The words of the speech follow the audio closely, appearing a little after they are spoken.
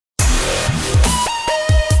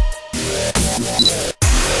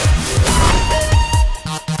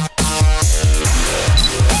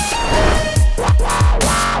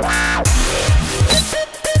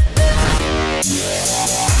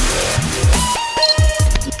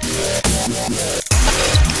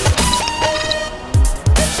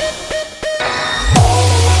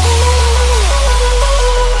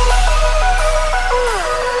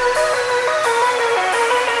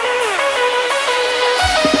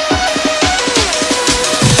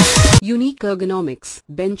Unique ergonomics.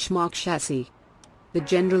 Benchmark chassis. The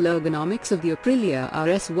general ergonomics of the Aprilia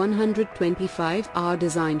RS125 are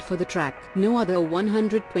designed for the track. No other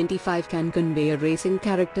 125 can convey a racing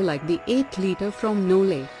character like the 8th-litre from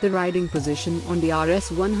Noale. The riding position on the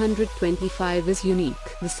RS125 is unique.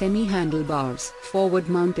 The semi-handlebars,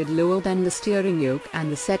 forward-mounted lower than the steering yoke and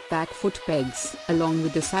the setback foot pegs, along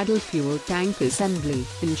with the saddle fuel tank assembly,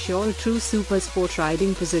 ensure a true super sport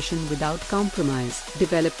riding position without compromise.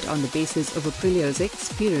 Developed on the basis of Aprilia's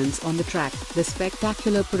experience on the track, the spectacular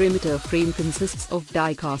perimeter frame consists of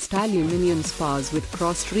die-cast aluminium spars with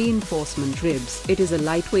crossed reinforcement ribs. It is a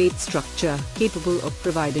lightweight structure, capable of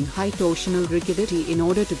providing high torsional rigidity in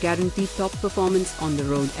order to guarantee top performance on the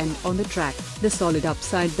road and on the track. The solid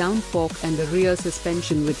upside-down fork and the rear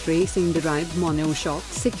suspension with racing-derived monoshock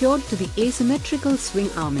secured to the asymmetrical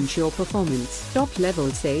swing arm ensure performance,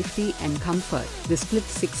 top-level safety and comfort. The split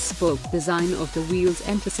six-spoke design of the wheels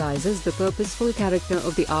emphasizes the purposeful character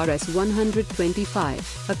of the RS125,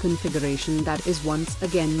 a configuration that is once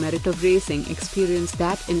again merit of racing experience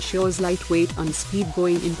that ensures lightweight on speed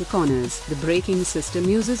going into corners. The braking system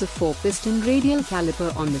uses a 4-piston radial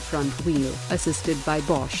caliper on the front wheel, assisted by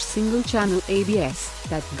Bosch single-channel ABS,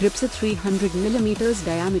 that grips a 300mm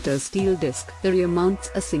diameter steel disc. The rear mounts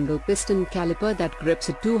a single-piston caliper that grips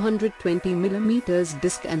a 220mm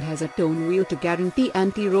disc and has a tone wheel to guarantee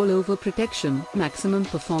anti-rollover protection, maximum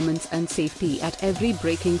performance and safety at every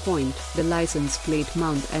braking point. The license plate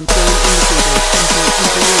mount and turn indicators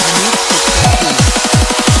control